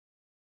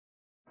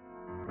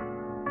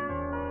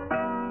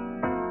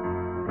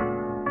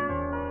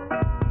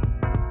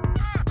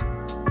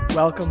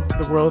Welcome to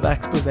the World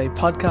Expose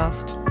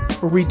podcast,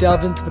 where we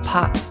delve into the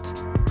past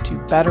to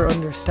better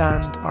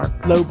understand our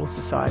global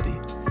society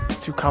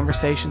through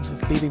conversations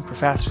with leading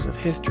professors of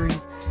history,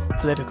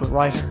 political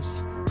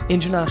writers,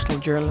 international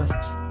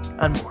journalists,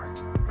 and more.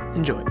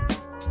 Enjoy.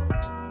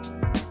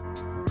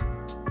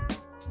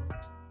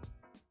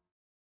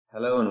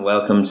 Hello and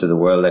welcome to the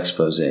World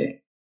Expose.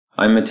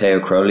 I'm Matteo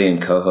Crowley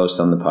and co-host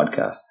on the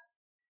podcast.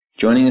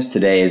 Joining us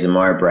today is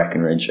Amar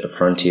Breckenridge of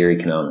Frontier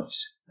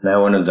Economics,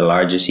 now one of the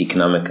largest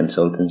economic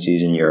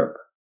consultancies in Europe.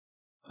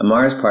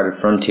 Amar is part of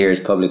Frontier's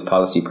public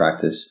policy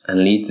practice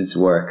and leads its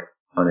work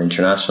on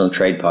international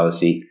trade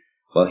policy,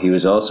 while he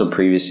was also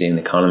previously an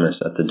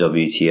economist at the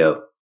WTO.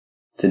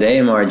 Today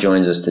Amar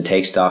joins us to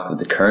take stock of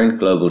the current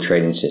global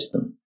trading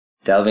system,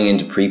 delving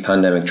into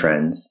pre-pandemic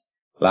trends,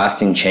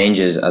 lasting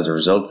changes as a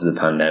result of the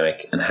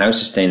pandemic, and how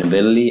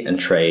sustainability and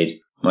trade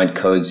might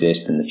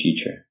coexist in the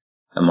future.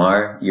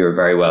 Amar, you're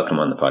very welcome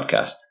on the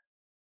podcast.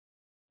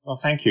 Well,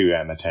 thank you,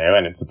 Matteo,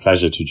 and it's a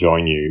pleasure to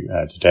join you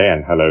today,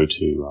 and hello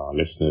to our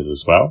listeners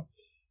as well.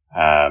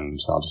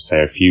 So I'll just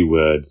say a few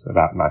words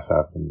about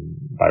myself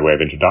by way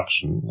of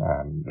introduction.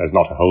 There's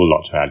not a whole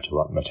lot to add to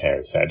what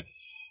Matteo said.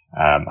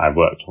 I've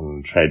worked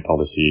on trade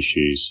policy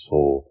issues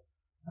for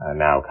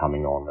now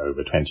coming on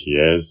over 20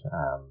 years.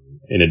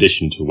 In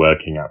addition to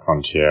working at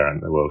Frontier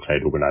and the World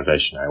Trade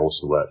Organization, I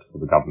also worked for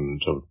the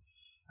government of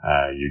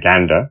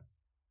Uganda,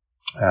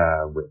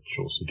 which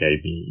also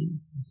gave me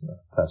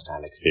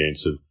first-hand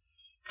experience of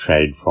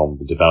trade from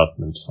the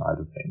development side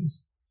of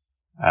things.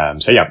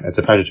 So yeah, it's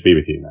a pleasure to be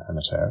with you,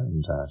 Matteo,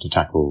 and to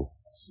tackle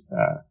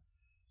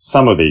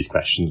some of these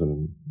questions,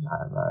 and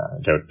I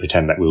don't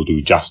pretend that we'll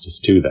do justice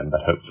to them,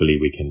 but hopefully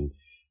we can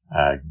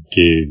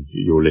give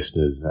your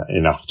listeners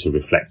enough to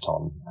reflect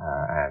on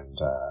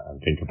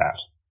and think about.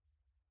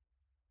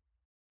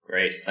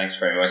 Great, thanks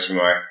very much,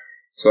 Amar.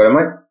 So what I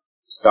might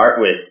start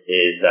with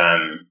is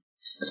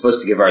I suppose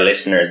to give our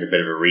listeners a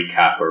bit of a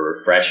recap or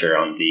refresher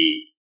on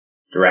the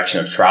direction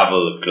of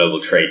travel of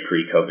global trade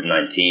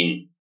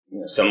pre-COVID-19.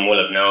 Some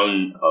will have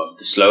known of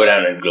the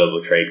slowdown in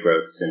global trade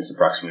growth since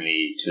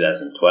approximately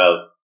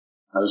 2012.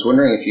 I was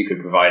wondering if you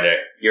could provide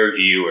your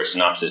view or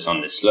synopsis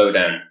on this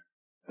slowdown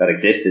that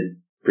existed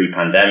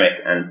pre-pandemic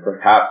and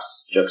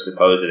perhaps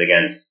juxtapose it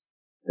against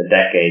the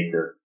decades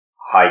of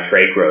high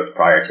trade growth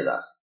prior to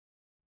that.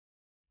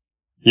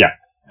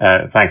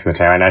 Yeah, thanks,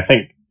 Matteo. And I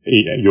think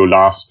your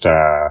last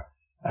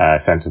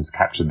sentence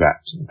captured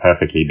that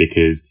perfectly,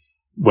 because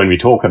when we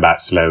talk about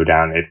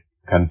slowdown, it's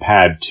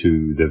compared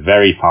to the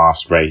very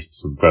fast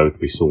rates of growth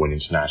we saw in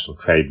international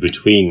trade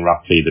between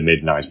roughly the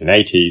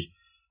mid-1980s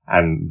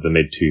and the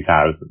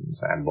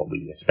mid-2000s. And what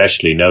we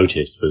especially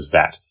noticed was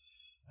that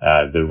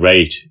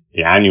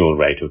the annual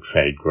rate of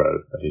trade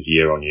growth, that is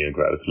year-on-year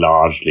growth,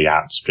 largely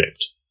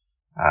outstripped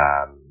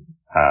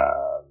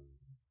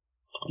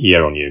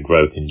year-on-year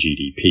growth in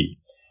GDP.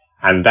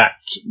 And that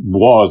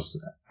was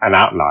an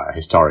outlier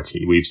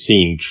historically. We've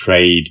seen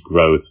trade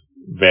growth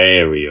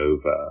vary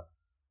over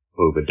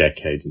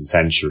decades and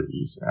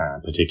centuries,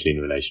 particularly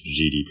in relation to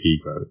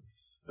GDP growth.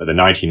 But the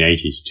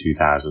 1980s to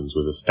 2000s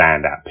was a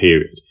standout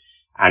period.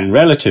 And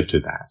relative to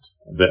that,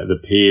 the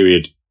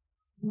period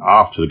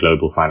after the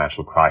global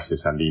financial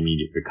crisis and the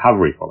immediate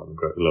recovery following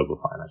the global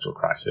financial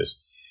crisis,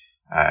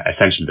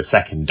 essentially the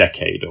second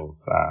decade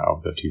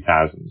of the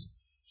 2000s,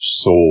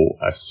 saw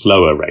a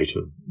slower rate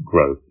of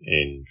growth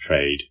in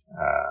trade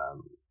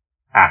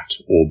at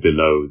or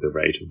below the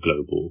rate of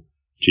global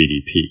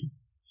GDP.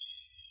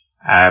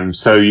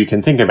 So you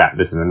can think about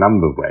this in a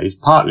number of ways.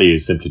 Partly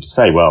is simply to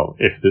say, well,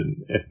 if the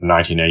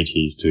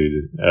 1980s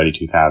to the early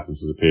 2000s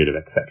was a period of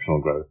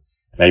exceptional growth,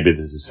 maybe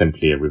this is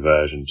simply a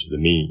reversion to the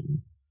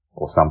mean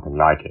or something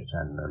like it,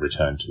 and a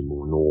return to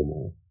more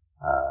normal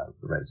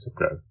rates of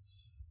growth.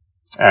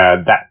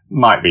 That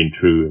might be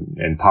true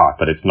in part,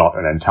 but it's not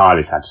an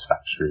entirely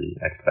satisfactory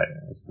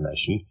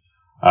explanation.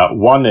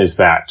 One is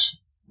that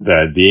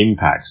the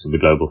impacts of the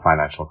global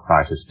financial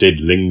crisis did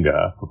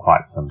linger for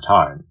quite some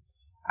time.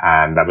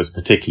 And that was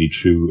particularly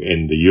true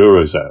in the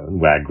Eurozone,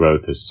 where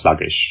growth is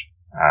sluggish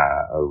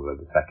over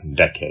the second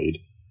decade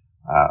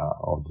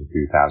of the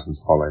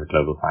 2000s following the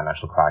global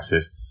financial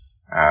crisis,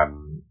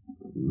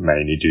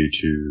 mainly due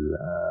to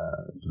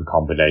the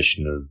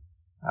combination of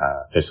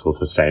fiscal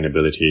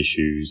sustainability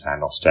issues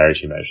and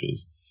austerity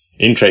measures.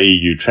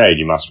 Intra-EU trade,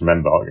 you must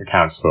remember,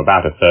 accounts for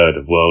about a third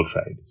of world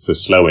trade, so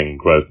slowing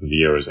growth in the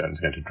Eurozone is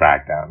going to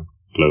drag down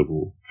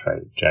global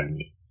trade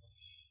generally.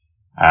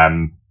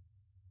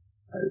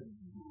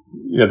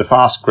 The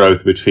fast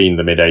growth between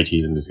the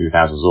mid-80s and the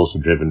 2000s was also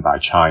driven by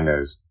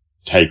China's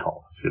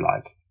takeoff, if you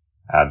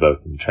like,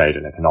 both in trade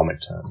and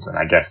economic terms. And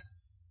I guess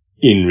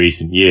in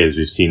recent years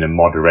we've seen a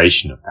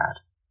moderation of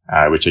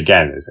that, which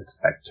again is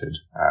expected.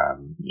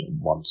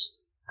 Once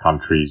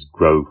countries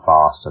grow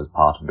fast as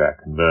part of their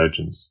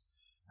convergence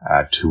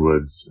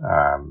towards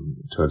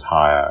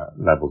higher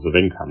levels of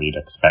income, you'd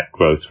expect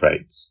growth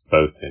rates,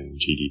 both in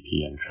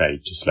GDP and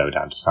trade, to slow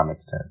down to some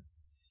extent.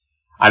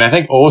 And I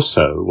think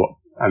also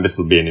and this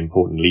will be an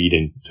important lead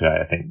into,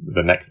 I think,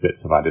 the next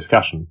bits of our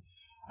discussion,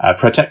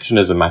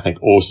 Protectionism, I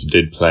think, also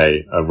did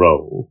play a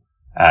role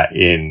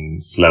in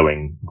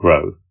slowing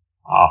growth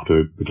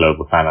after the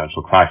global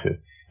financial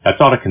crisis. That's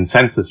not a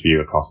consensus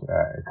view across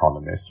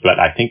economists, but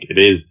I think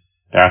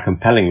there are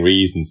compelling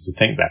reasons to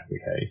think that's the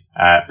case,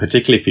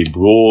 particularly if we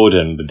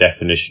broaden the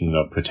definition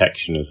of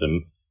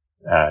protectionism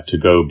to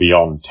go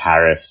beyond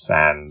tariffs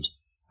and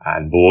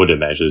border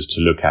measures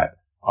to look at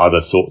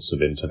other sorts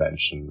of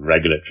intervention,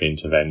 regulatory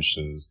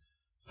interventions,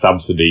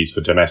 subsidies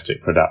for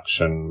domestic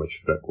production, which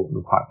are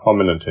quite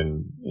prominent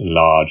in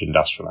large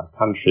industrialized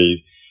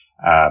countries,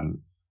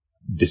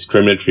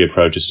 discriminatory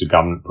approaches to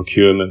government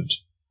procurement.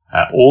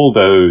 All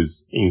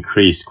those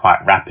increased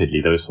quite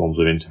rapidly. Those forms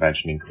of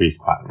intervention increased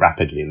quite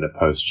rapidly in the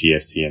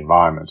post-GFC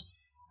environment,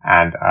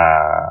 and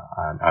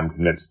I'm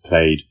convinced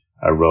played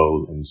a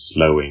role in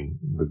slowing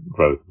the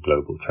growth of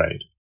global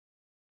trade.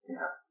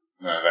 Yeah,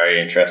 a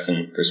very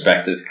interesting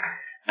perspective.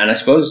 And I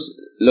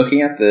suppose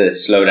looking at the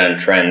slowdown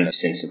trend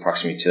since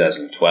approximately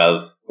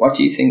 2012, what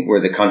do you think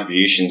were the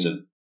contributions of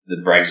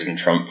the Brexit and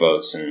Trump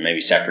votes, and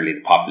maybe separately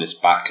the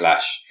populist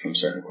backlash from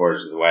certain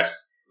quarters of the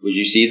West? Would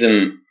you see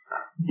them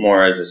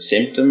more as a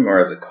symptom or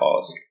as a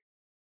cause?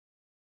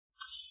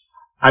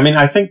 I mean,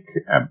 I think,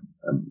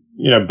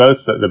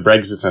 both the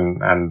Brexit and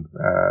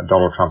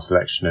Donald Trump's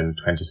election in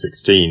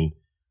 2016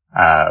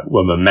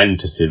 were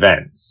momentous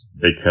events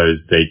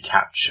because they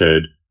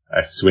captured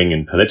a swing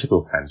in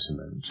political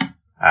sentiment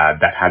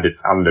that had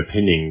its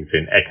underpinnings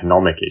in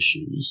economic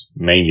issues,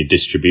 mainly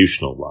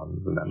distributional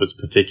ones, and that was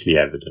particularly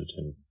evident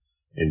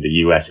in the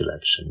US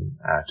election,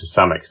 to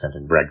some extent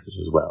in Brexit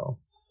as well.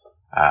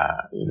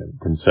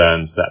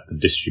 Concerns that the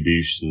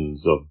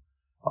distributions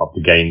of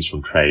the gains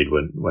from trade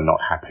were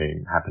not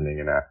happening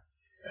in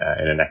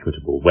an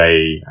equitable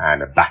way,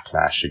 and a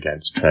backlash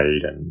against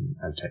trade and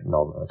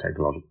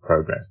technological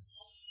progress.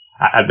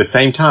 At the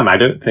same time, I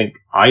don't think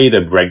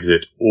either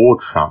Brexit or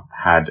Trump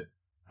had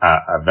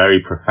a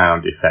very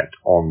profound effect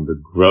on the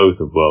growth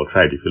of world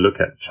trade. If you look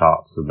at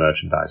charts of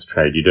merchandise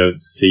trade, you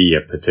don't see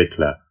a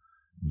particular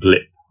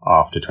blip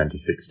after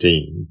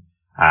 2016.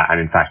 And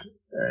in fact,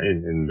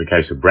 in the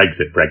case of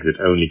Brexit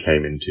only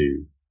came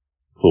into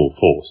full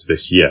force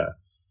this year.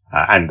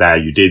 And there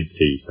you did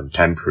see some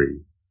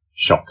temporary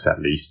shocks,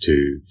 at least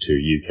to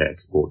UK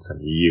exports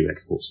and EU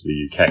exports to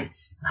the UK.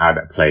 How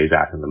that plays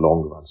out in the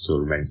longer run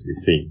still remains to be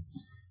seen.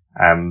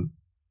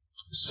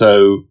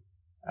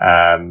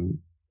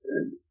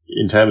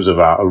 In terms of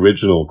our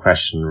original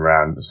question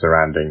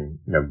surrounding,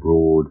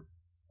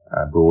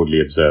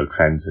 broadly observed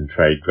trends in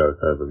trade growth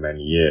over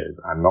many years,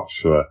 I'm not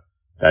sure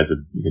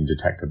you can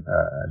detect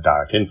a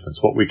direct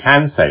influence. What we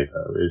can say,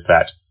 though, is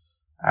that,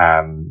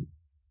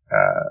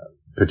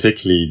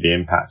 particularly the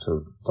impact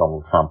of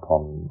Donald Trump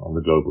on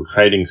the global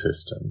trading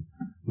system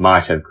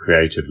might have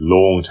created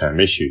long-term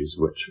issues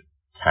which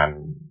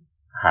can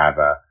have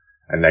a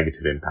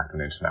negative impact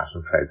on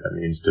international trade, and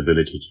the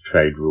instability to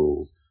trade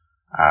rules,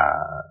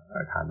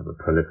 a kind of a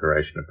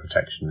proliferation of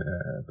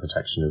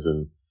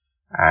protectionism,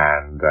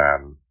 and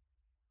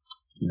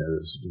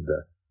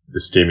the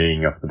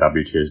stemming of the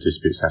WTO's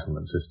dispute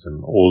settlement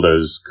system. All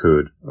those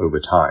could, over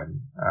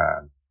time,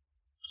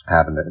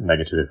 have a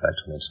negative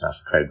effect on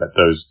international trade, but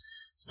those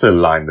still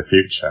lie in the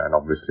future, and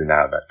obviously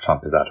now that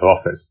Trump is out of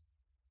office,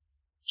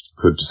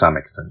 could to some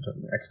extent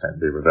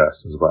be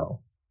reversed as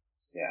well.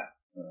 Yeah,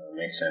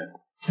 makes sense.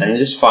 And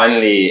just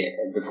finally,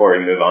 before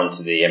we move on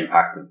to the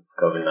impact of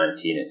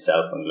COVID-19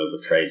 itself on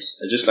global trade,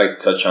 I'd just like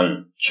to touch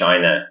on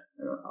China.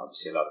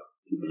 Obviously, a lot of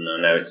people know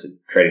now it's a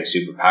trading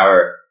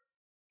superpower.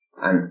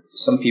 And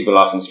some people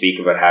often speak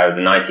about how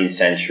during the 19th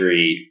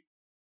century,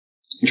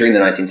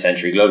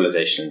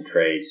 globalization and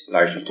trade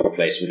largely took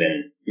place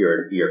within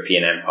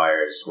European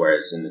empires,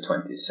 whereas in the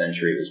 20th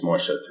century, it was more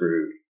so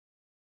through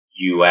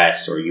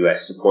US or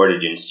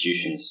US-supported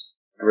institutions.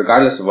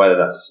 Regardless of whether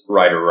that's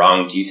right or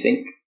wrong, do you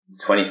think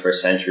the 21st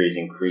century is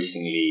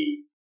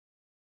increasingly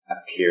a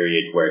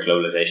period where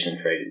globalization and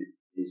trade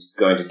is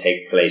going to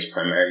take place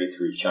primarily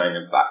through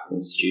China-backed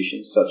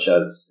institutions, such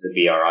as the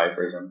BRI,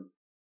 for example?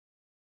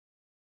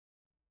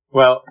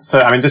 Well,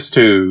 just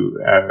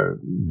to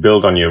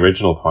build on your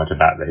original point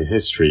about the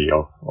history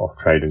of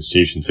trade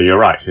institutions, so you're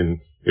right, and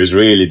it was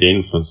really the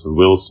influence of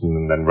Wilson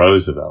and then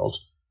Roosevelt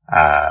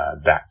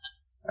and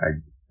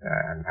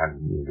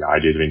the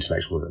ideas of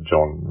intellectuals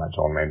like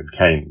John Maynard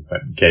Keynes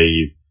that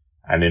gave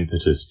an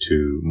impetus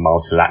to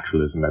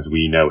multilateralism as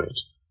we know it,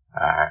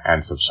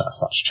 and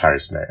such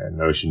cherished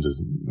notions as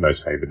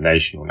most favored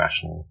nation or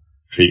national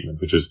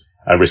treatment, which was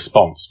a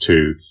response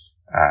to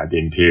the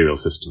imperial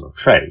system of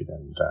trade.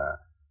 And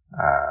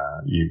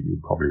you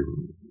probably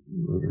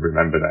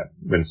remember that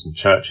Winston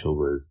Churchill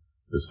was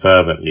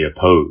fervently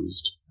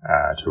opposed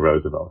to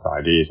Roosevelt's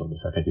ideas on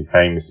this. I think he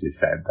famously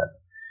said that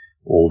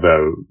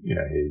although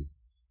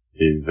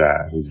his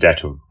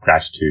debt of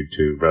gratitude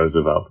to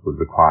Roosevelt would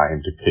require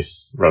him to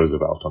kiss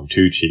Roosevelt on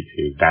 2 cheeks,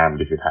 he was damned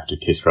if he'd have to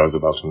kiss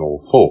Roosevelt on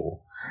all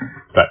 4.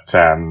 But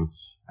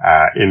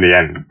in the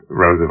end,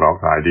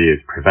 Roosevelt's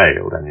ideas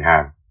prevailed, and you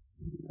have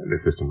the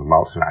system of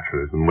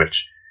multilateralism,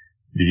 which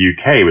the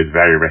UK was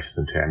very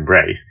reticent to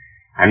embrace.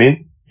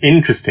 And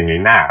interestingly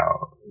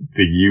now,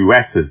 the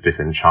US's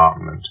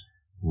disenchantment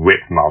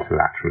with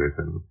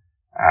multilateralism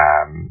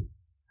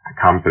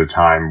comes at a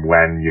time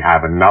when you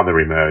have another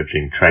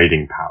emerging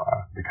trading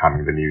power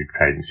becoming the new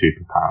trading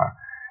superpower.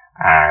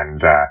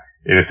 And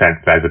in a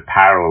sense, there's a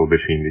parallel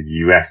between the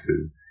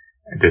US's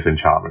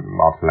disenchantment with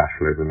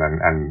multilateralism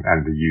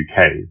and the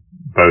UK,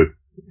 both,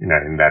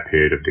 in their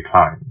period of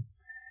decline.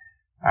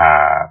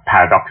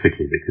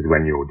 Paradoxically, because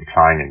when you're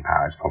declining in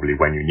power is probably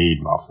when you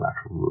need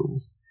multilateral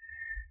rules.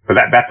 But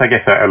that's, I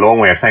guess, a long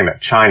way of saying that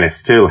China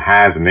still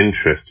has an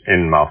interest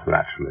in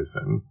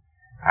multilateralism.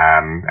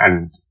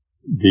 And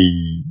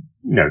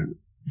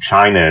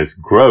China's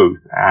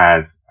growth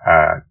as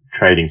a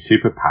trading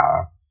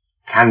superpower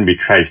can be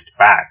traced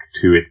back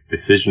to its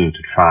decision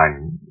to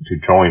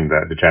join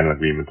the General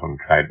Agreement on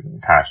Trade,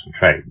 Tariffs and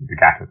Trade, the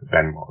GATT as it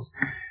then was,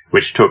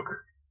 which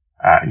took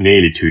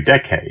nearly 2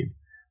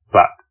 decades.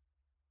 But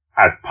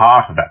as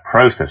part of that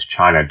process,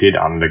 China did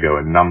undergo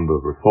a number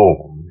of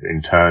reforms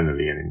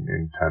internally and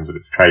in terms of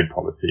its trade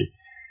policy.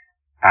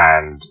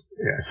 And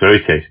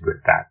associated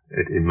with that,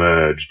 it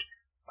emerged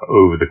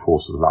over the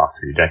course of the last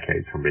 3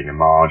 decades from being a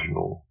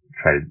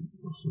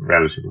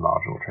relatively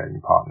marginal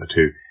trading partner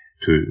to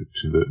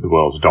the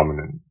world's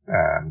dominant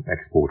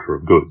exporter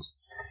of goods.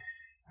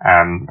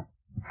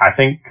 I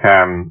think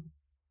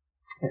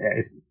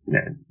it's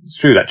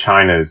true that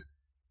China's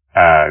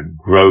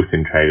growth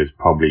in trade has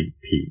probably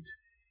peaked,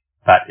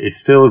 but it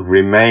still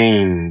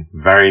remains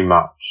very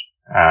much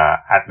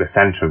at the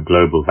center of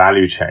global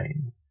value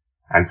chains.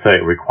 And so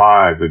it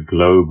requires an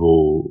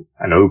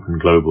open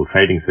global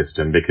trading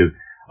system, because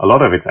a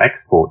lot of its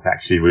exports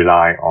actually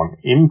rely on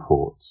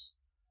imports,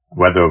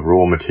 whether of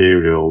raw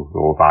materials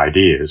or of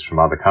ideas from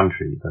other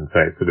countries. And so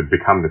it's sort of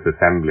become this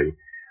assembly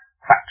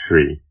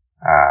factory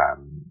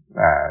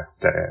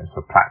sort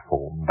of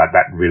platform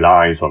that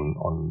relies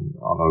on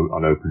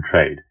open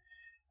trade.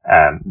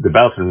 The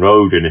Belt and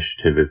Road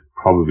Initiative is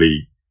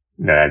probably,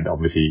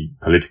 obviously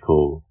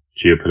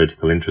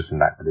geopolitical interest in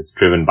that, but it's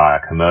driven by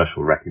a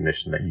commercial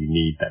recognition that you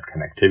need that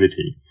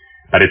connectivity.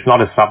 But it's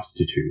not a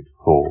substitute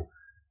for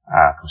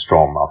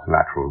strong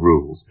multilateral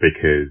rules,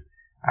 because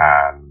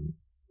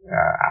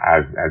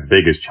as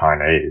big as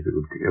China is, it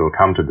will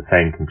come to the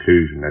same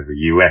conclusion as the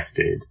US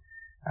did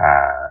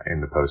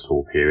in the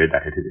post-war period,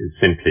 that it is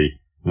simply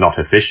not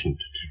efficient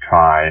to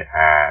try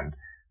and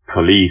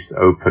police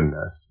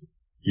openness,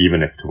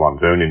 even if to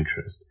one's own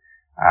interest,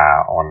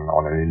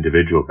 on an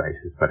individual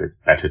basis, but it's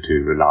better to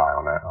rely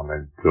on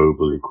a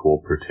globally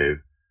cooperative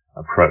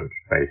approach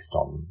based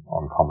on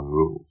common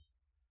rules.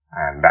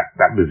 And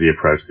that was the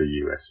approach the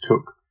US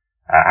took.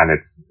 And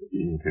it's,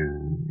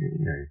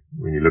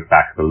 when you look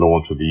back at the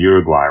launch of the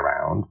Uruguay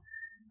round,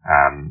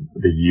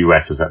 the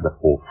US was at the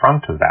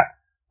forefront of that,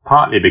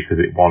 partly because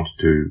it wanted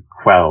to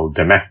quell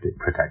domestic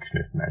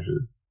protectionist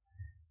measures.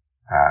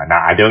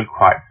 Now, I don't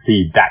quite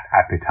see that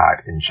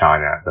appetite in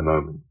China at the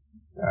moment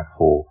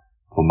for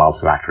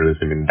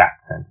multilateralism in that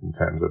sense, in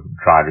terms of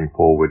driving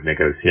forward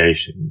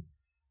negotiation.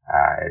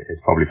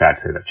 It's probably fair to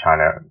say that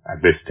China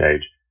at this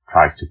stage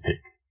tries to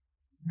pick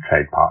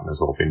trade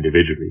partners off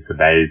individually. So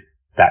there is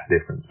that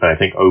difference. But I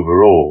think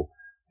overall,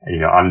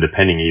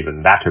 underpinning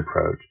even that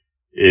approach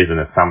is an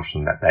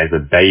assumption that there's a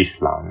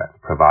baseline that's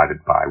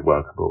provided by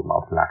workable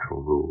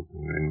multilateral rules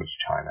in which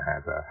China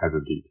has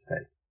a deep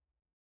stake.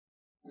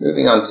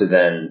 Moving on to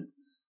then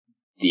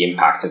the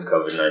impact of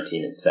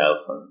COVID-19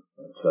 itself on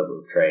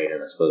global trade,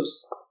 and I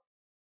suppose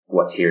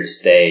what's here to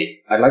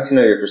stay. I'd like to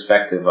know your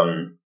perspective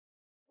on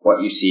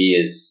what you see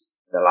as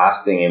the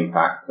lasting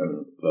impact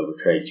on global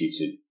trade due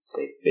to,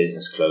 say,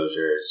 business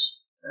closures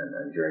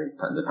and during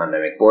the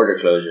pandemic, border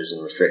closures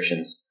and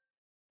restrictions.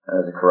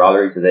 And as a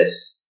corollary to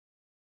this,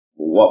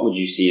 what would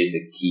you see as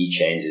the key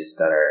changes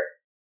that are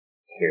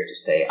here to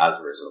stay as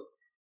a result?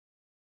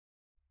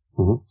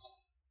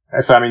 Mm-hmm.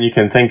 So, you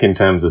can think in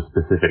terms of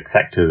specific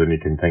sectors, and you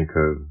can think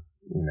of,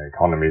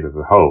 economies as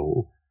a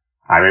whole.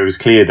 It was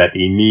clear that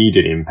the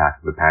immediate impact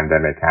of the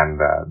pandemic and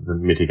the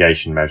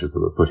mitigation measures that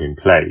were put in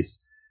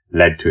place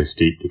led to a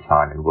steep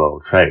decline in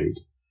world trade.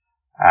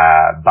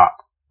 But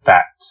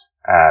that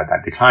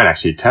decline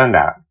actually turned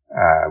out,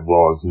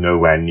 was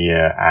nowhere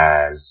near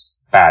as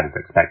bad as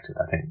expected.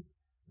 I think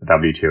the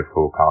WTO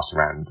forecast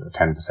around a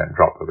 10%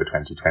 drop over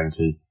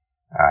 2020.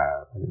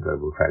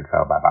 Global trade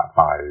fell by about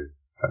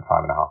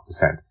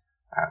 5.5%.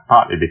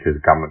 Partly because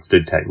governments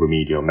did take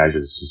remedial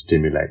measures to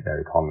stimulate their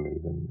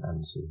economies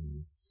and sort of,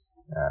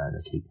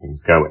 keep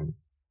things going.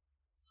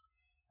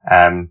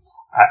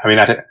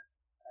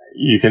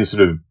 You can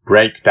sort of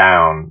break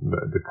down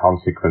the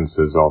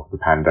consequences of the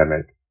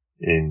pandemic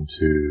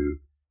into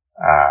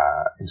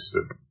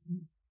sort of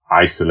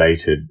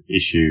isolated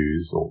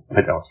issues or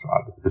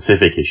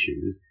specific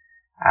issues,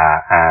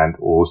 and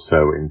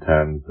also in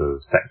terms of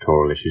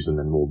sectoral issues and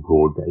then more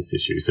broad-based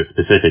issues. So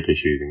specific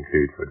issues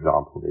include, for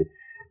example,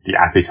 the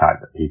appetite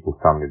that people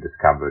suddenly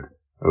discovered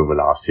over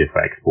last year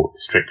for export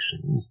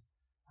restrictions,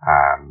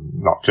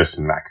 not just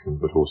in vaccines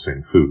but also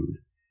in food,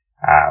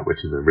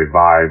 which is a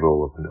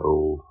revival of an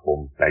old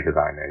form of beggar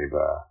thy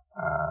neighbor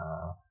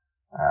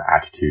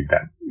attitude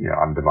that,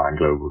 undermined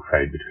global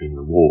trade between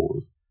the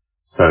wars.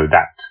 So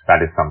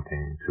that is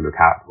something to look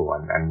out for,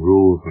 and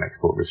rules on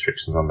export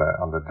restrictions on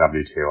the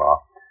WTO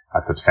are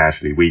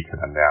substantially weaker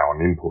than they are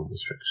on import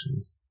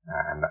restrictions.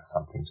 And that's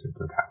something to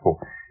look out for.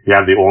 You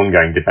have the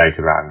ongoing debate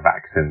around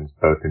vaccines,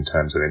 both in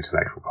terms of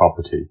intellectual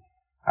property,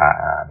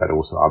 but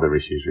also other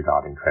issues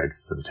regarding trade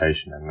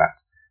facilitation, and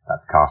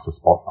that's cast a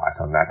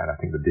spotlight on that. And I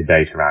think the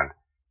debate around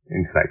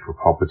intellectual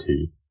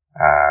property,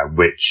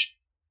 which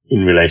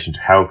in relation to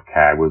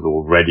healthcare was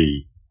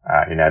already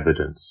in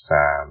evidence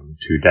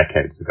 2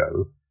 decades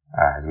ago,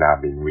 has now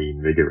been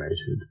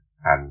reinvigorated,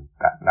 and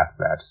that's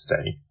there to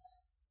stay.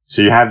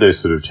 So you have those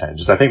sort of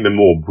changes. I think the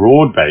more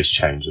broad-based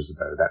changes,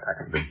 though, that I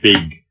think the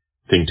big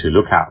thing to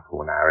look out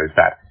for now is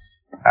that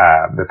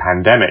the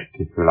pandemic,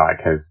 if you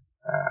like, has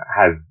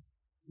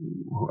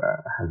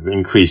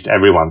increased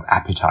everyone's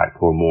appetite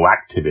for a more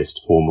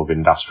activist form of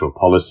industrial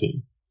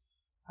policy.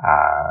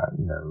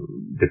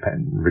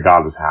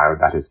 Regardless of how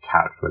that is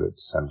couched, whether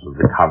it's in terms of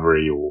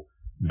recovery or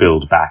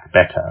build back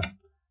better.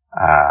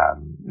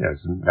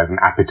 There's an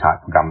appetite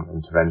for government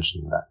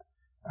intervention that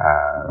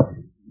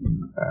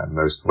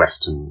most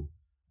Western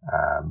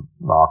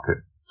market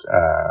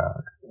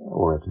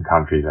oriented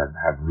countries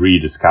have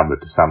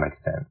rediscovered to some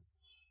extent.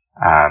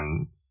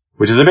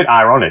 Which is a bit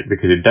ironic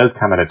because it does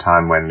come at a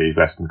time when these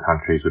Western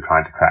countries were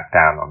trying to crack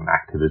down on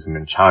activism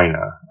in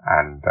China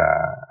and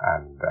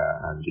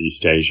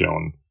East Asia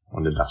on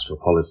industrial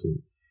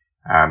policy.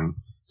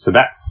 So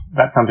that's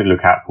something to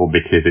look out for,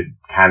 because it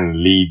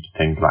can lead to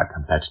things like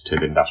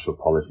competitive industrial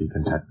policy,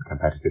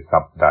 competitive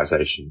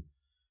subsidization,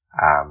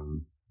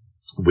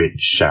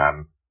 which,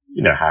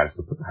 has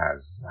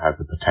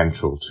the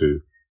potential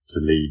to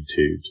lead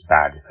to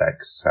bad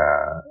effects,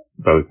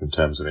 both in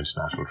terms of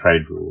international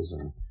trade rules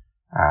and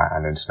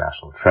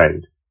international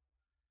trade.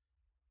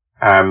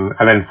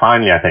 And then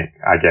finally,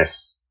 I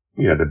guess,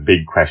 the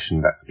big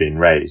question that's been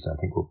raised, I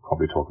think we'll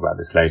probably talk about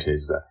this later,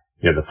 is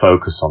the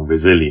focus on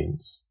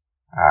resilience.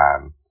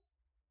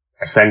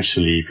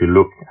 Essentially, if you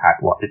look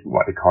at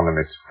what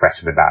economists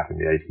fretted about in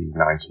the 80s,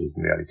 90s,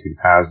 and the early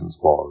 2000s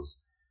was,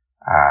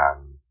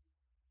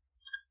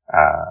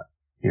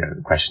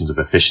 the questions of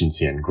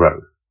efficiency and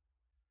growth.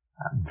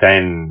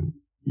 Then,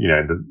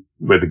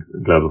 with the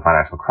global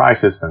financial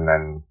crisis, and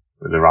then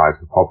with the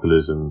rise of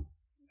populism,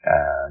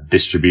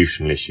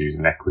 distributional issues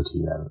and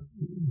equity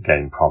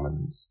gain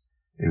prominence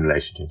in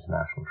relation to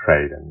international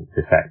trade and its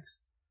effects.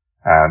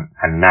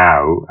 And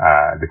now,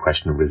 the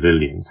question of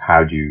resilience: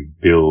 how do you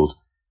build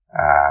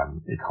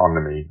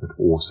economies, but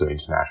also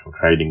international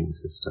trading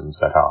systems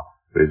that are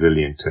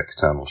resilient to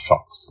external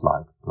shocks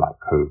like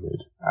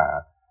COVID?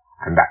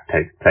 And that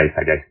takes place,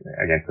 I guess,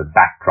 against the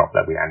backdrop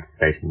that we're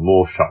anticipating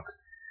more shocks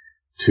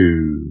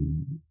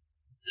to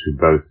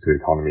both to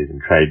economies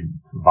and trade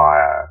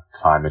via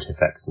climate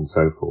effects and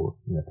so forth,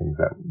 things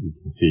that we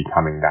can see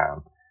coming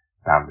down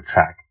the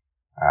track,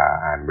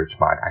 and which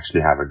might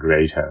actually have a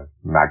greater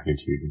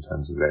magnitude in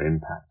terms of their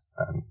impact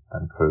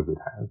than COVID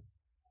has.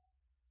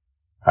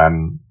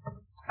 And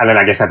then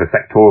I guess at the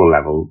sectoral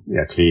level,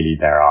 clearly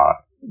there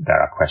are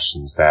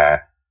questions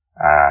there.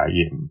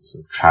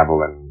 Sort of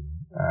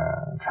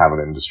travel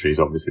industry has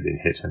obviously been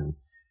hit, and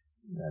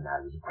now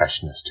there's a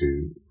question as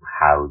to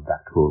how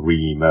that will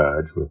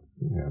re-emerge with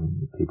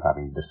people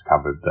having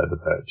discovered the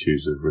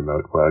virtues of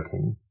remote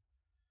working.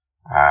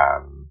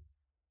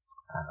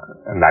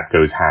 And that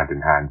goes hand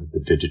in hand with the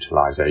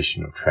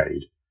digitalization of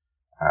trade,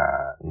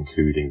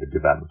 including the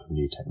development of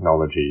new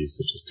technologies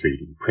such as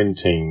 3D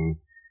printing,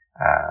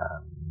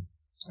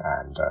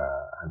 and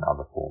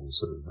other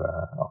forms of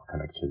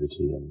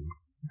connectivity and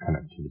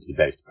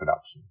connectivity-based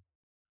production.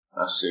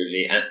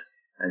 Absolutely.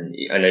 And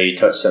I know you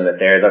touched on it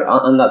there.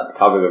 On that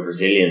topic of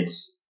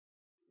resilience,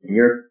 in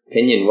your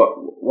opinion,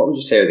 what would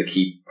you say are the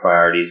key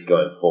priorities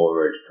going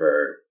forward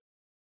for,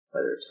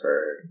 whether it's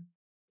for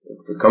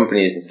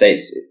companies and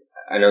states?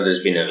 I know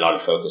there's been a lot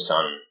of focus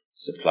on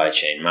supply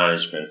chain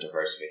management,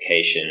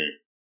 diversification,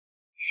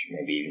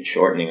 maybe even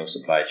shortening of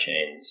supply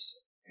chains.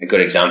 A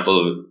good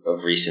example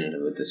of recent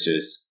with the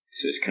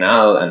Suez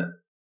Canal,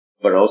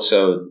 but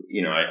also,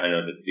 I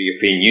know that the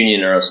European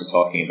Union are also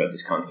talking about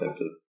this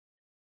concept of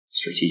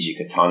strategic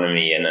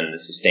autonomy, and then the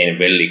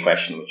sustainability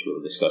question, which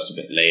we'll discuss a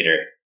bit later.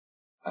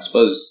 I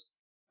suppose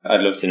I'd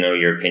love to know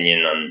your opinion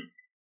on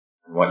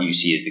what you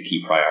see as the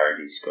key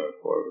priorities going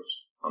forward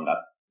on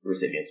that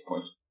resilience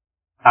point.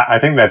 I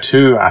think there are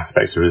two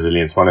aspects of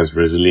resilience. One is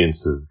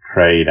resilience of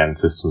trade and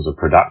systems of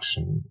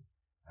production,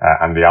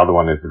 and the other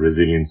one is the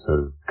resilience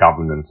of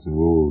governance and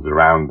rules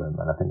around them.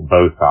 And I think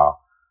both are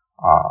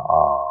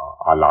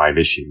live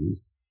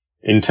issues.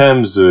 In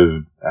terms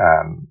of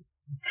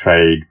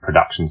trade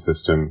production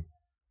systems,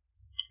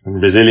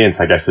 resilience,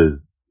 I guess,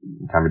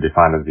 can be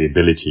defined as the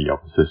ability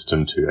of the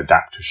system to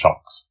adapt to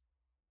shocks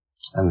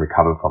and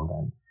recover from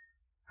them.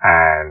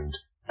 And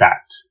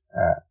that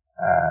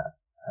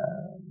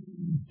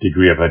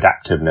degree of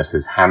adaptiveness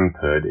is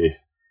hampered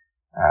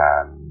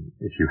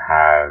if you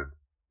have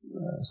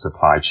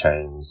supply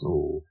chains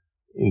or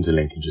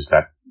interlinkages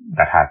that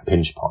have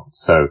pinch points.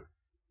 So,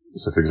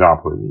 So, for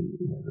example,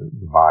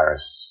 the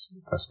virus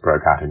first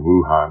broke out in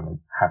Wuhan. It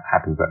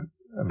happens that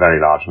a very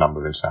large number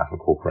of international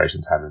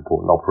corporations have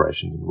important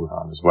operations in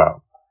Wuhan as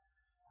well.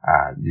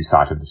 You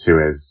cited the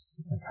Suez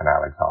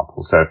Canal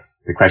example. So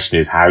the question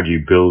is, how do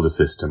you build a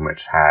system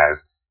which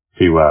has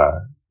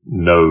fewer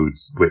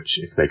nodes which,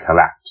 if they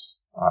collapse,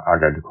 are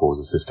going to cause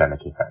a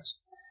systemic effect?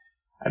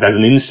 There's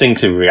an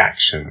instinctive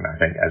reaction, I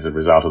think, as a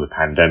result of the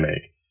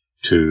pandemic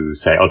to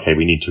say, okay,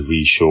 we need to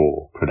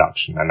reshore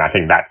production. And I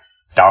think that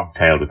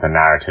dovetailed with the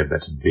narrative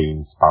that had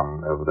been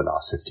spun over the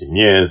last 15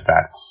 years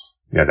that,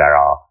 there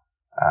are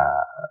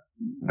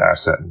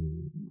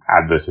certain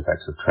adverse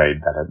effects of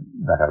trade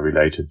that are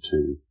related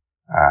to,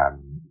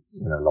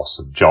 loss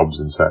of jobs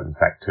in certain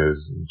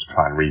sectors, and to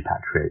try and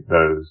repatriate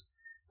those,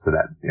 so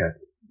that,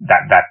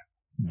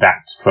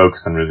 that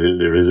focus on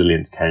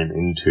resilience came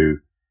into,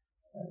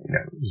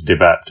 was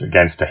developed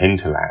against a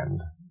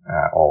hinterland,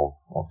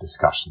 of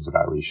discussions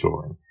about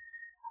reshoring.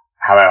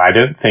 However, I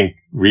don't think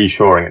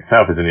reshoring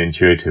itself is an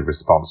intuitive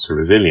response to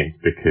resilience,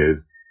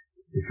 because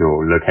if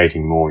you're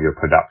locating more of your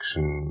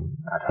production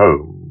at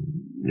home,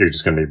 you're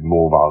just going to be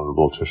more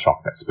vulnerable to a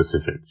shock that's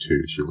specific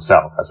to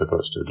yourself as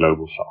opposed to a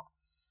global shock.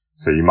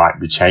 So you might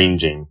be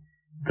changing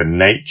the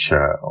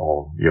nature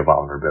of your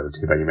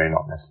vulnerability, but you may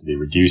not necessarily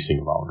be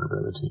reducing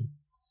vulnerability.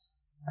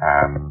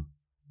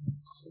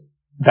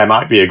 There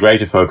might be a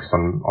greater focus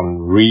on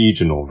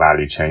regional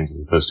value chains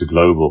as opposed to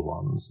global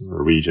ones, the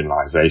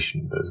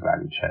regionalization of those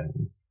value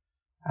chains.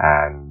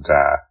 And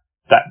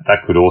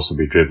that could also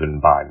be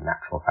driven by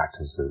natural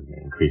factors of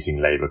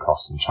increasing labor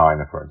costs in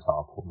China, for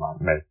example,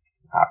 might make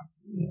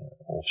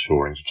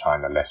offshoring to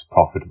China less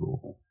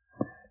profitable.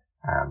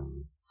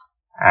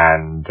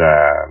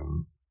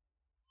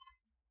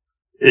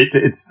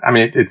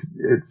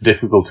 It's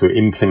difficult to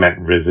implement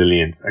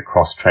resilience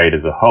across trade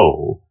as a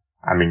whole.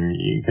 I mean,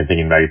 you can think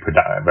in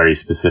very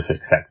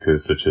specific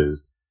sectors such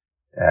as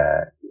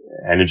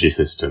energy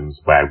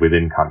systems, where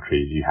within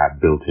countries you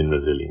have built-in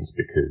resilience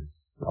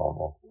because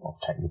of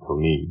technical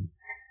needs.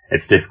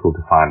 It's difficult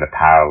to find a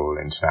parallel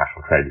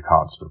international trade. You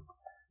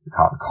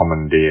can't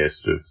commandeer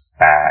sort of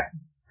spare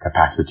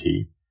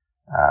capacity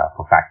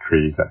for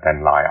factories that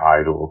then lie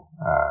idle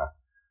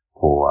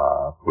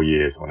for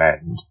years on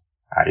end.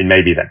 It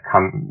may be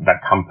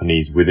that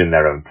companies within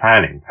their own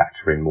planning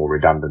factor in more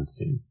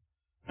redundancy,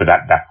 but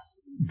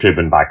that's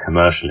driven by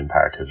commercial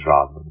imperatives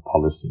rather than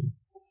policy.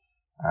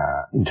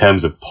 In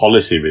terms of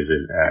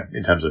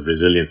in terms of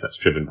resilience that's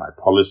driven by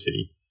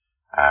policy,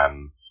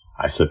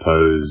 I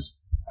suppose,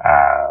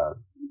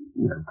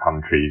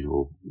 countries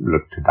will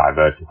look to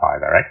diversify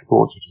their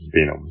exports, which has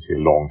been obviously a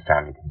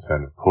long-standing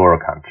concern of poorer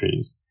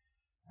countries.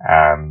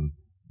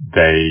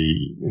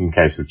 In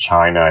case of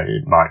China,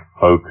 it might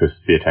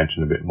focus the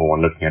attention a bit more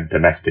on looking at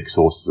domestic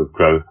sources of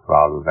growth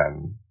rather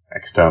than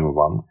external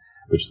ones,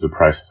 which is a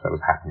process that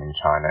was happening in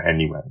China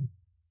anyway.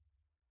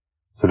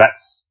 So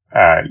that's,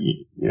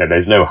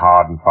 there's no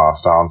hard and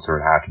fast answer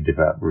on how to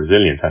develop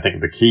resilience. I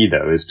think the key,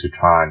 though, is to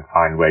try and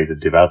find ways of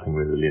developing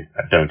resilience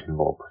that don't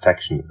involve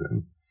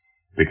protectionism,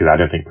 because I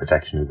don't think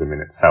protectionism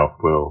in itself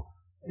will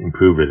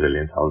improve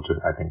resilience.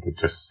 I think it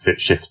just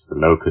shifts the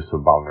locus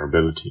of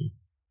vulnerability.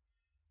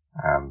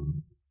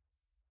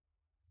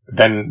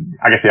 Then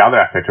I guess the other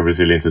aspect of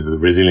resilience is the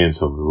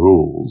resilience of the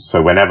rules.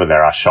 So whenever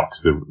there are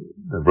shocks, the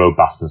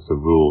robustness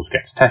of rules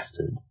gets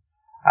tested.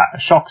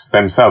 Shocks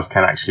themselves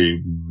can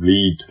actually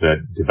lead to the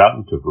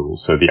development of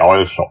rules. So the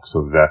oil shocks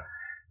of the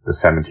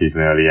 70s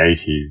and early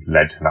 80s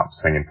led to an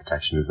upswing in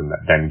protectionism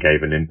that then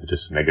gave an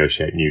impetus to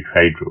negotiate new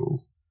trade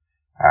rules.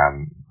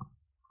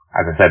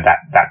 As I said,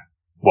 that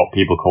what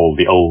people call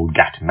the old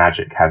GATT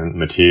magic hasn't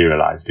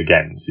materialized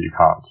again. So you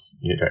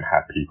don't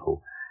have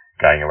people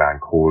going around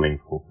calling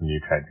for new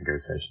trade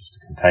negotiations to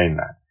contain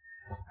that.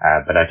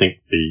 But I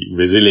think the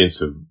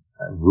resilience of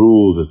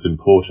rules is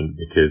important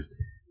because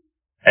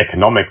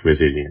economic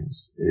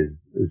resilience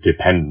is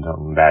dependent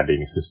on there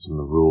being a system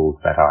of rules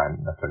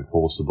that's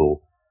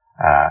enforceable,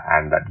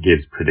 and that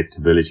gives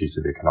predictability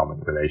to the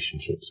economic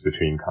relationships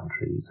between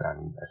countries,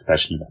 and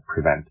especially that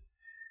prevent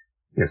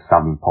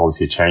sudden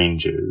policy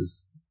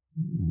changes,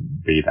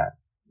 be that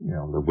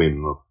on the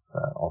whim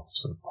of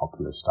sort of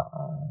populist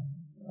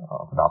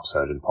of an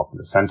upsurge in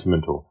popular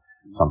sentiment or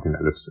something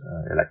that looks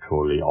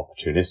electorally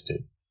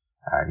opportunistic.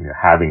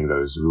 Having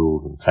those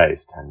rules in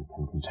place can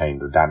contain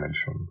the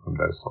damage from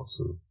those sorts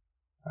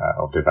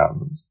of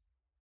developments.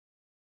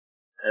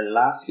 And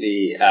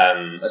lastly,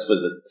 I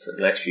suppose for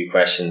the next few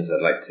questions,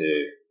 I'd like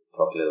to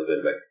talk a little bit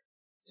about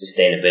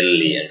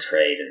sustainability and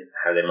trade and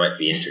how they might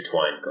be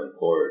intertwined going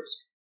forward.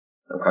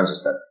 I'm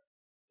conscious that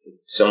it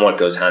somewhat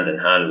goes hand in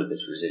hand with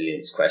this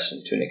resilience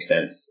question to an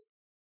extent.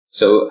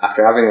 So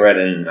after having read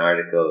an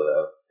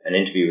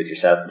interview with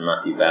yourself and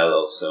Matthew Bell,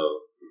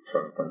 also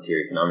from Frontier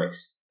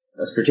Economics,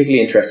 I was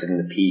particularly interested in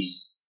the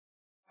piece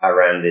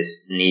around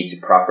this need to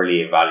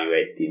properly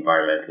evaluate the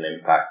environmental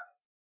impact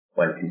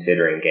when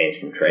considering gains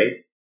from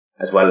trade,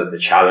 as well as the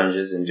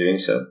challenges in doing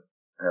so.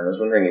 And I was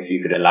wondering if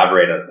you could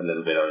elaborate a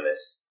little bit on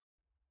this.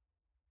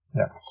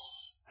 Yeah.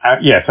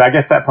 So I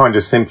guess that point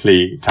just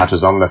simply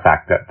touches on the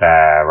fact that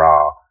there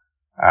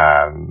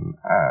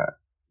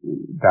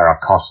are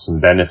costs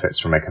and benefits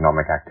from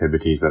economic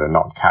activities that are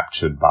not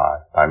captured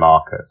by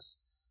markets.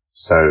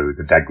 So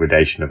the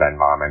degradation of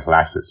environmental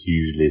assets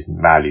usually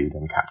isn't valued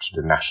and captured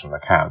in national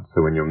accounts.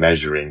 So when you're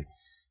measuring,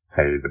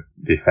 say,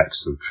 the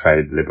effects of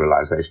trade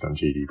liberalization on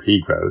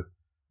GDP growth,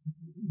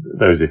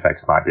 those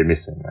effects might be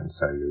missing, and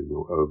so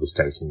you're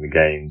overstating the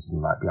gains and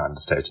you might be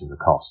understating the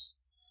costs.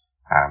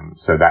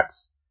 So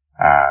that's,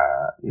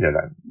 that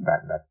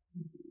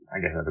I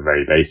guess at a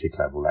very basic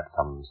level, that's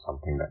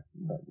something that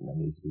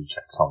needs to be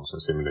checked on. So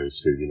similarly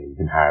to, you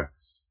can have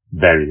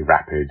very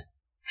rapid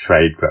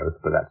trade growth,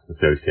 but that's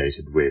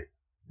associated with,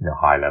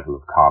 high level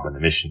of carbon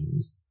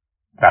emissions.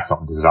 That's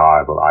not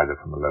desirable either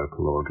from a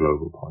local or a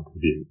global point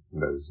of view.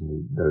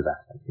 Those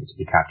aspects need to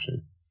be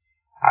captured.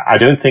 I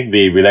don't think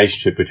the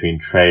relationship between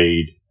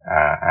trade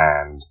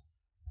and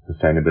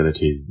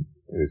sustainability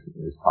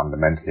is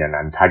fundamentally an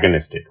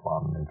antagonistic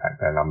one. In fact,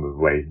 there are a number of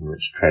ways in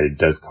which trade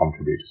does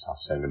contribute to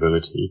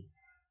sustainability,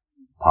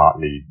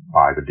 partly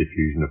by the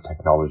diffusion of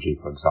technology,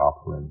 for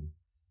example,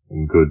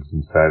 in goods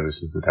and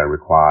services that are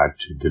required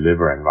to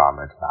deliver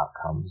environmental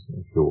outcomes.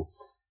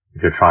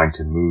 If you're trying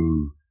to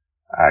move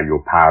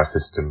your power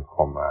system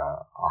from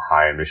a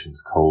high emissions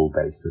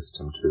coal-based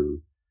system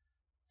to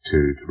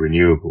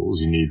renewables,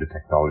 you need the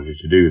technology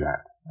to do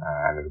that.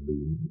 And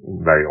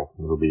very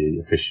often it'll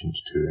be efficient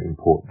to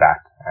import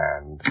that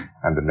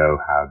and the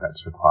know-how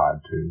that's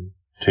required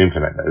to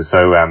implement those.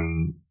 So,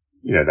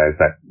 there's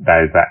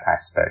that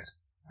aspect.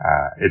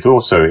 It's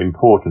also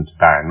important to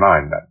bear in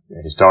mind that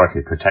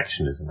historically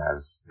protectionism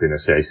has been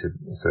associated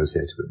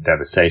with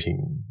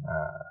devastating,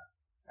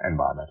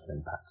 environmental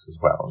impacts as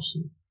well. So,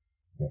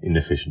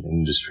 inefficient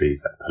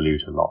industries that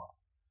pollute a lot.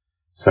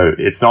 So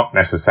it's not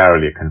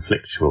necessarily a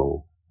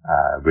conflictual,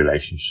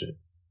 relationship,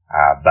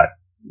 but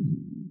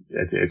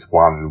it's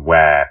one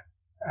where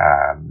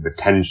the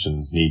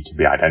tensions need to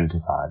be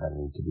identified and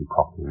need to be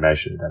properly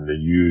measured, and they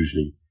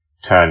usually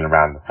turn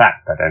around the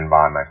fact that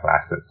environmental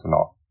assets are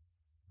not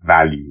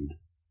valued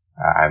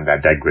and their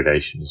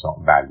degradation is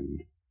not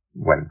valued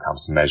when it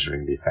comes to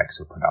measuring the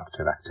effects of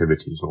productive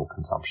activities or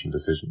consumption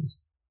decisions.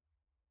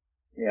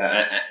 Yeah,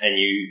 and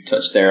you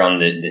touched there on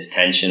this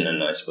tension,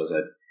 and I suppose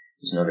that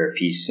there's another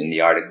piece in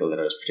the article that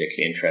I was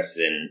particularly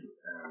interested in,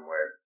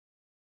 where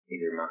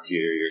either Matthew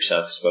or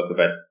yourself spoke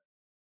about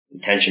the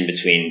tension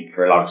between,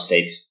 for a lot of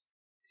states,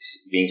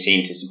 being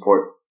seen to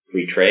support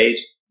free trade,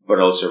 but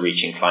also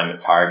reaching climate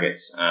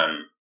targets. I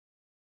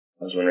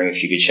was wondering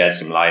if you could shed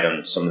some light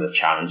on some of the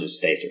challenges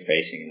states are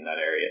facing in that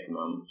area at the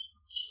moment.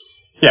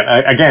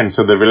 Yeah, again,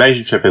 so the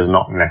relationship is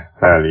not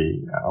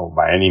necessarily, or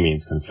by any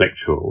means,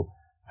 conflictual.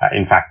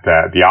 In fact,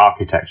 the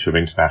architecture of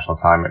international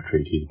climate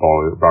treaties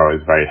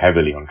borrows very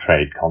heavily on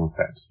trade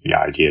concepts. The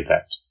idea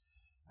that,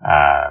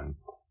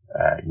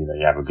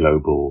 you have a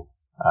global,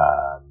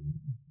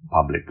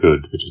 public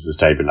good, which is the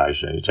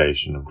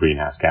stabilization of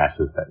greenhouse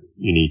gases that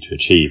you need to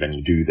achieve, and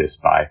you do this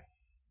by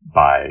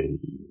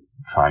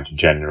trying to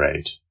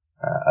generate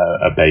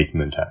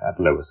abatement at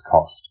lowest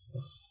cost.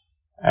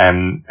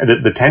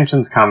 The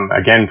tensions come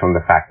again from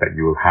the fact that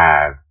you will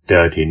have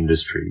dirty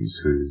industries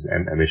whose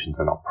emissions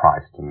are not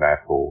priced, and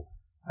therefore,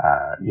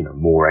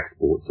 more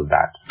exports of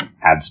that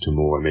adds to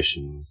more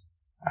emissions,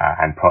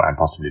 and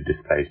possibly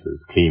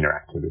displaces cleaner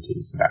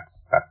activities.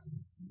 That's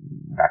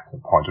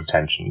the point of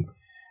tension.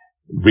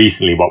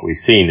 Recently, what we've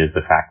seen is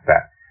the fact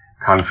that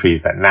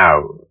countries that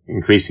now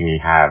increasingly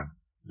have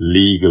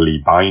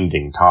legally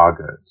binding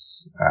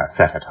targets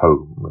set at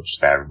home, which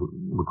they're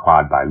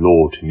required by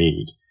law to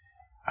meet,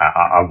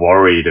 are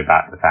worried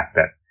about the fact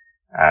that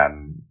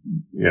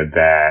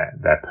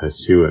their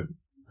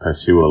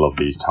pursual of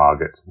these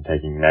targets and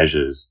taking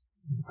measures,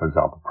 for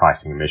example,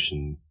 pricing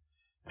emissions,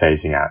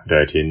 phasing out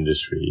dirty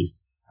industries,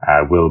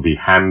 will be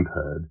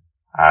hampered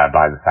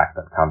by the fact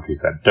that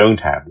countries that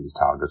don't have these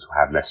targets or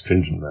have less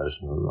stringent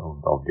versions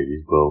of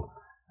these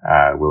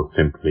will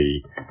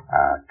simply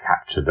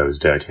capture those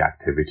dirty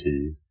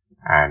activities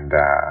and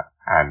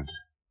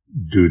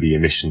do the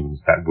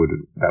emissions that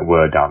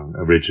were done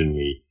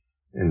originally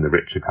in the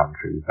richer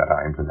countries that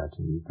are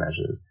implementing these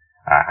measures,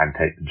 and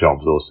take the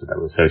jobs also that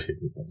were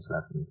associated with them. So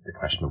that's the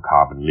question of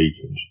carbon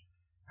leakage.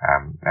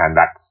 And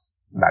that's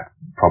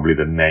probably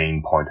the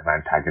main point of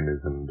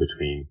antagonism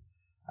between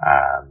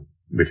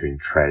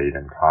trade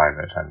and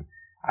climate. And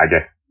I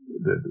guess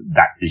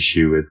that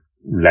issue has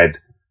led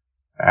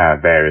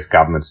various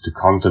governments to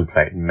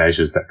contemplate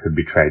measures that could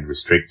be trade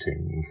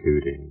restricting,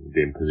 including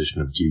the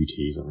imposition of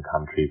duties on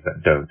countries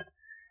that don't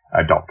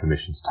adopt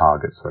emissions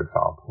targets, for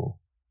example.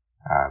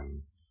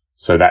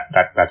 So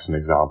that's an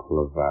example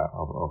of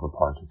a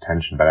point of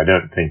tension, but I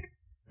don't think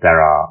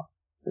that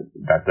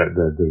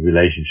the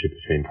relationship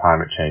between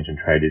climate change and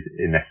trade is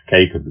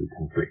inescapably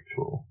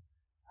conflictual.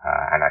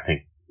 And I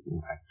think,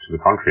 in fact, to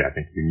the contrary, I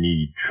think you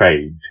need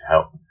trade to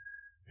help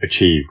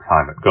achieve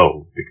climate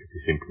goals, because you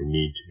simply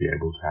need to be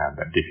able to have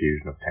that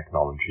diffusion of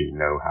technology,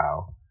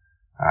 know-how,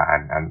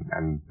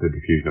 and the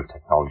diffusion of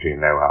technology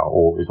and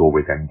know-how is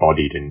always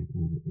embodied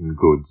in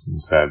goods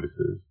and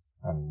services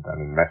and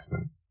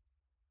investment.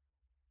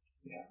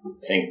 Yeah, I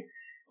think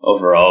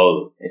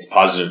overall it's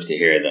positive to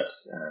hear that,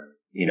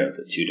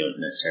 the two don't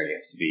necessarily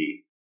have to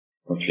be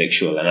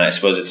conflictual. And I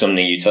suppose it's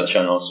something you touch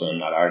on also in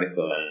that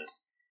article. And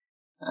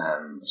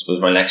I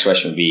suppose my next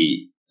question would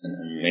be,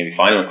 and maybe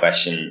final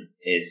question,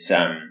 is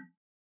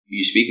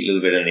you speak a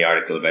little bit in the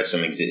article about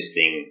some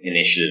existing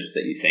initiatives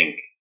that you think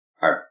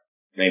are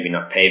maybe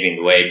not paving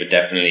the way, but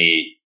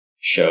definitely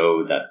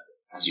show that,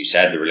 as you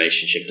said, the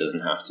relationship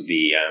doesn't have to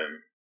be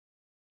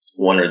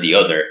one or the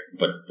other,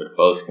 but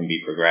both can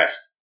be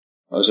progressed.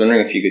 I was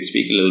wondering if you could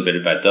speak a little bit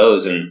about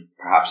those, and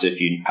perhaps if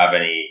you have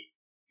any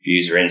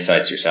views or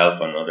insights yourself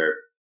on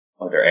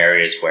other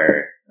areas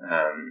where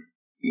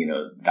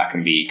that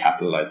can be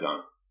capitalized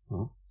on.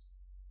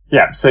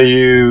 Yeah, so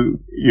you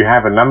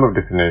have a number of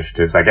different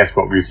initiatives. I guess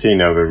what we've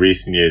seen over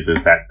recent years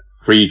is that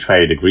free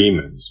trade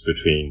agreements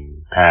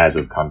between pairs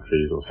of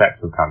countries or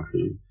sets of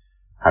countries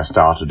have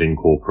started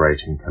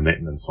incorporating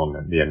commitments on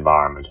the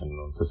environment and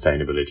on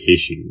sustainability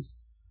issues.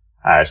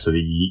 So the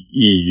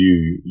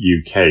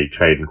EU-UK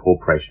Trade and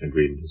Cooperation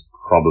Agreement is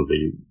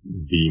probably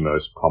the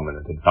most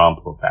prominent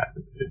example of that,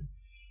 because it,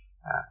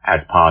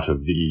 as part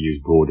of the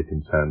EU's broader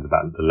concerns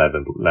about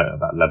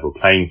level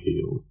playing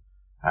fields,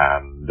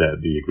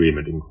 the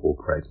agreement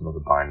incorporates a lot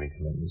of binding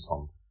commitments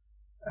on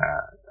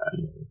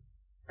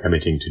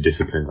committing to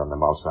disciplines on the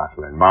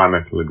multilateral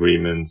environmental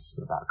agreements,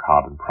 about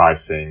carbon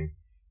pricing,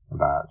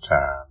 about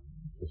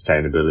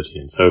sustainability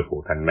and so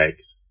forth, and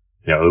makes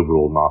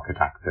overall market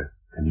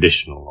access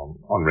conditional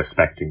on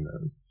respecting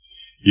those.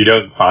 You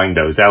don't find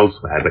those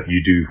elsewhere, but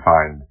you do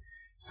find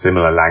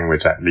similar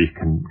language that at least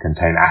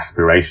contain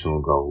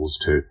aspirational goals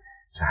to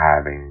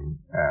having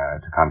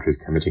to countries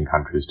committing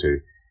countries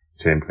to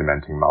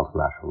implementing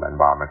multilateral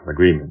environmental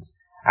agreements.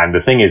 And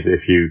the thing is,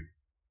 if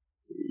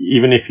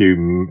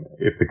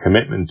the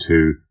commitment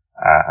to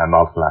a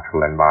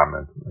multilateral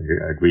environmental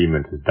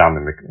agreement is done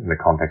in the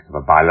context of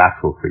a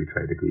bilateral free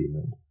trade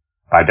agreement,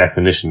 by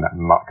definition, that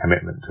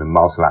commitment to a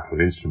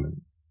multilateral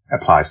instrument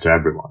applies to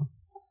everyone.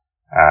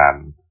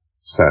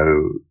 So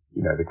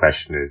the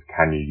question is,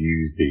 can you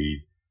use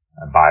these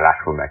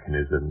bilateral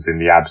mechanisms in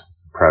the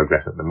absence of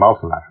progress at the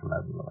multilateral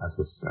level as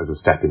a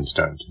stepping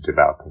stone to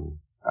developing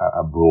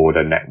a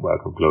broader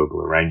network of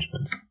global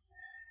arrangements?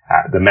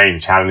 The main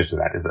challenge to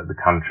that is that the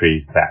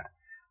countries that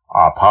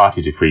are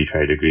party to free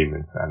trade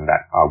agreements and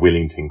that are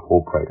willing to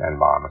incorporate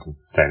environment and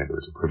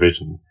sustainability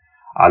provisions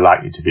are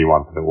likely to be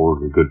ones that are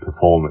already good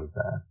performers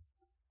there.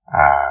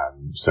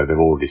 So they've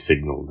already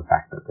signaled the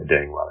fact that they're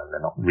doing well, and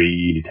they're not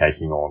really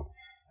taking on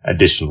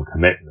additional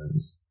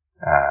commitments,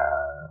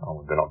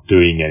 or they're not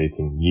doing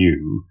anything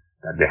new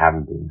that they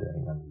haven't been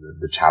doing.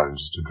 And the challenge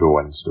is to draw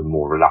in sort of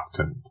more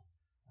reluctant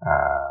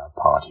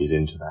parties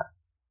into that.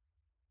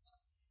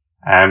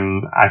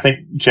 I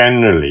think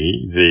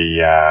generally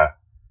the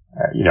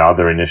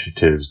other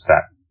initiatives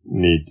that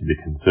need to be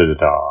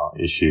considered are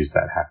issues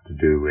that have to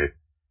do with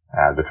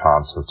the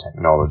transfer of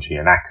technology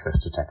and access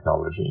to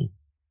technology,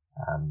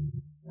 and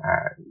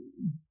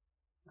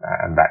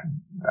that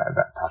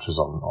touches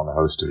on a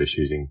host of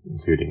issues,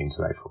 including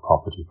intellectual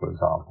property, for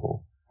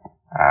example.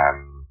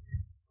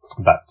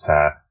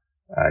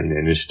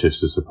 Initiatives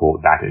to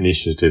support that,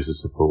 initiatives to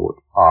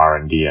support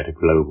R&D at a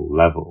global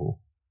level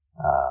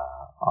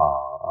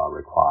are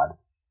required.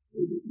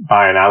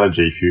 By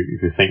analogy, if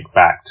you think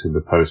back to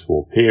the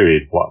post-war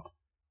period,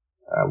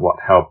 what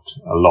helped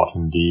a lot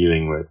in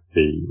dealing with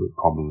the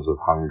problems of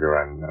hunger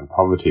and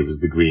poverty was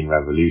the Green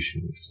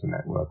Revolution, which is a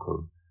network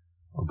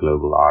of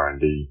global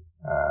R&D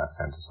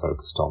centers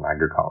focused on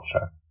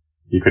agriculture.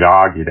 You could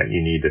argue that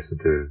you need a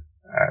sort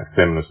of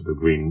similar sort of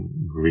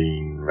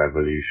green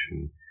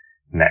revolution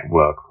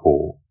network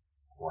for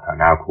what are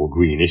now called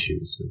green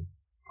issues, so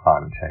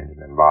climate change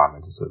and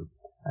environment, sort of,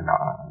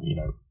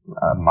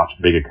 a much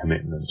bigger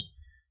commitment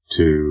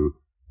to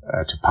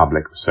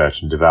public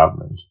research and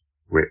development,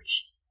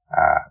 which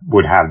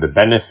would have the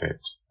benefit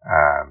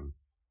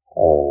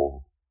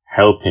of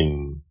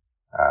helping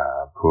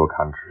poor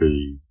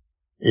countries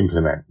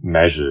implement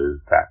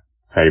measures that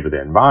favor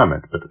the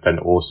environment, but then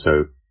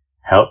also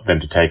help them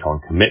to take on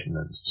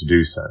commitments to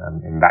do so.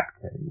 And in that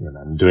case,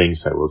 and doing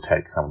so will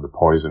take some of the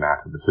poison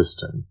out of the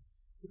system,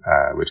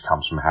 which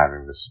comes from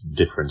having this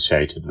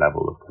differentiated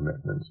level of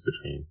commitments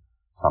between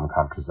some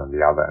countries and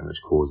the other, and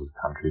which causes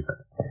countries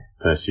that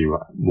pursue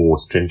more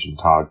stringent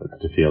targets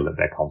to feel that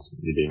they're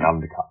constantly being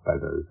undercut by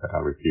those that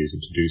are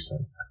refusing to do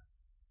so.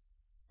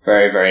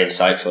 Very, very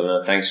insightful.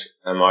 No, thanks,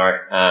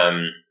 Amar.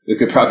 We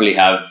could probably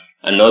have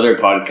another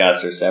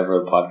podcast or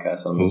several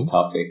podcasts on this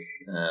topic,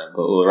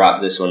 but we'll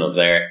wrap this one up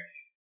there.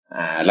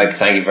 I'd like to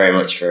thank you very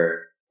much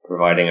for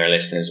providing our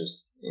listeners with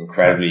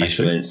incredibly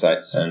useful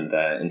insights and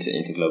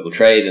into global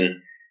trade,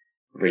 and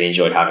really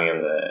enjoyed having you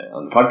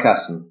on the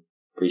podcast, and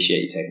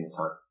appreciate you taking the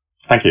time.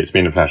 Thank you. It's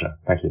been a pleasure.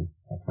 Thank you.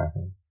 Thanks,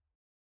 Matthew.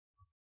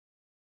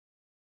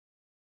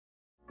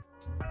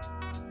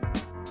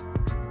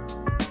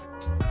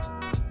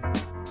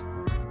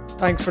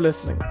 Thanks for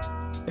listening.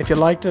 If you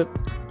liked it,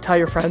 tell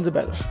your friends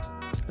about it,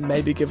 and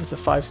maybe give us a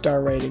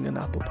 5-star rating on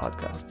Apple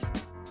Podcasts.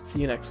 See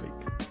you next week.